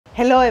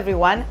Hello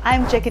everyone,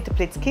 I'm Jacky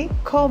Teplitzky,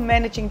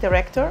 co-managing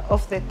director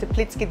of the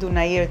Teplitzky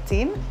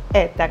team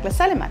at Douglas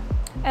Elliman.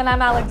 And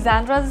I'm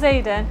Alexandra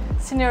Zeidan,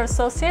 senior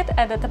associate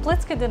at the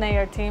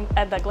Teplitzky team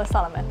at Douglas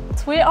Elliman.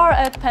 We are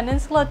at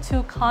Peninsula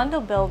II condo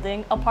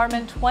building,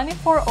 apartment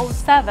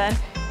 2407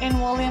 in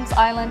Williams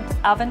Island,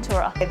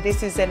 Aventura.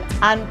 This is an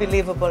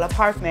unbelievable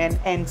apartment,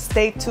 and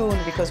stay tuned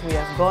because we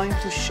are going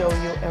to show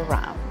you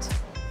around.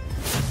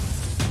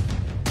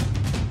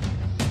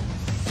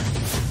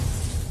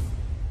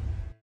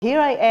 Here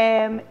I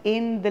am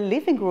in the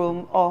living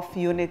room of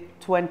unit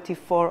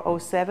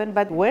 2407,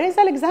 but where is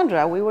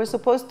Alexandra? We were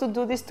supposed to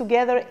do this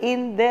together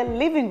in the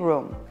living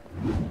room.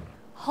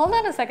 Hold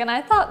on a second,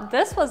 I thought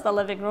this was the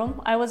living room.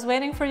 I was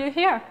waiting for you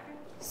here.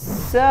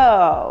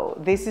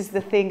 So, this is the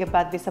thing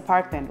about this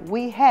apartment.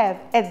 We have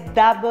a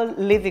double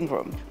living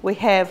room. We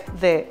have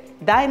the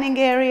dining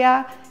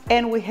area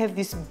and we have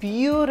this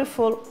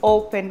beautiful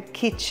open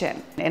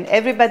kitchen. And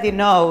everybody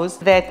knows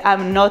that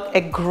I'm not a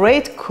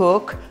great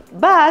cook,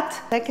 but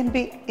I can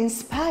be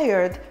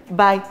inspired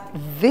by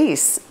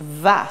this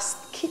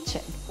vast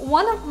kitchen.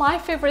 One of my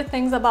favorite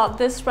things about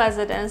this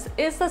residence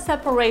is the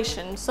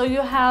separation. So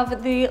you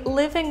have the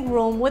living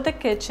room with the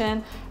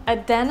kitchen, a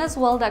den as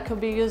well that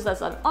could be used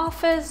as an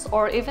office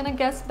or even a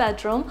guest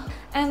bedroom.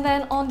 And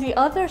then on the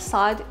other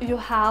side, you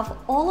have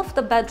all of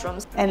the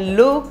bedrooms. And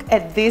look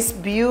at this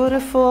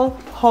beautiful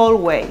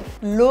hallway.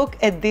 Look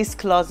at this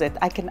closet.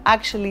 I can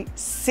actually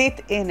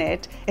sit in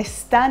it. A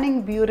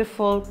stunning,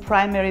 beautiful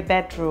primary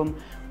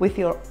bedroom with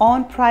your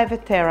own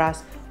private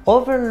terrace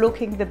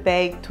overlooking the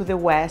bay to the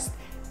west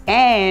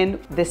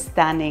and the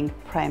stunning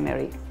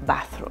primary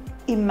bathroom.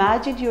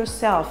 Imagine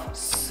yourself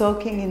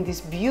soaking in this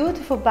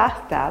beautiful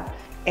bathtub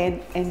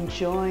and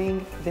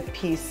enjoying the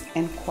peace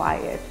and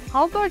quiet.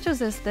 How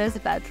gorgeous is this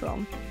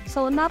bedroom?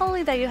 So not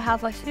only that you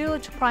have a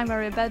huge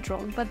primary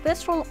bedroom, but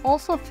this room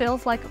also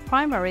feels like a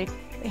primary.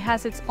 It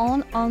has its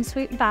own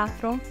ensuite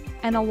bathroom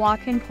and a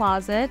walk-in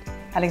closet.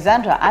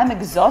 Alexandra, I'm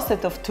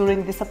exhausted of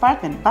touring this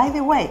apartment. By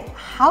the way,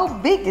 how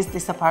big is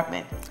this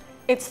apartment?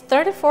 It's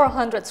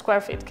 3,400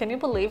 square feet. Can you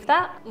believe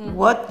that?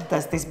 What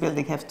does this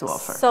building have to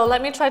offer? So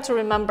let me try to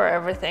remember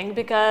everything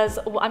because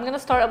I'm going to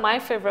start at my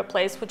favorite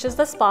place, which is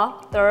the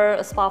spa.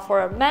 There's a spa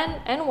for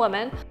men and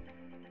women.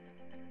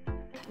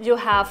 You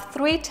have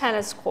 3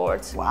 tennis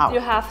courts. Wow. You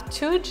have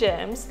 2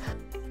 gyms.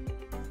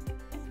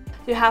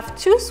 You have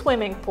 2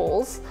 swimming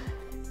pools.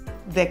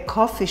 The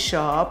coffee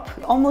shop,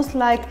 almost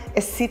like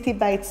a city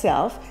by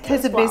itself. It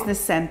has a business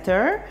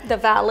center, the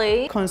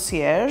valet,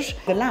 concierge,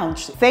 the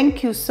lounge.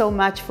 Thank you so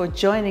much for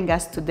joining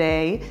us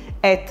today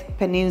at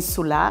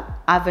Peninsula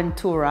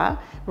Aventura,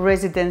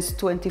 Residence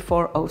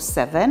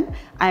 2407.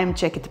 I am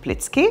Jacky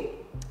Teplitzky.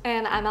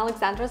 And I'm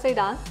Alexandra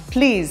Zeidan.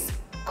 Please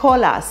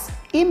call us,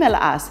 email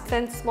us.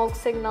 Send smoke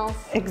signals.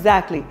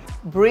 Exactly.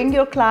 Bring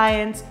your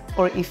clients,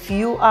 or if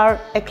you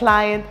are a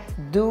client,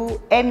 do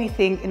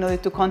anything in order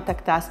to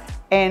contact us,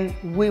 and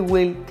we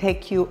will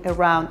take you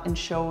around and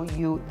show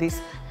you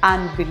this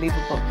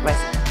unbelievable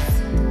residence.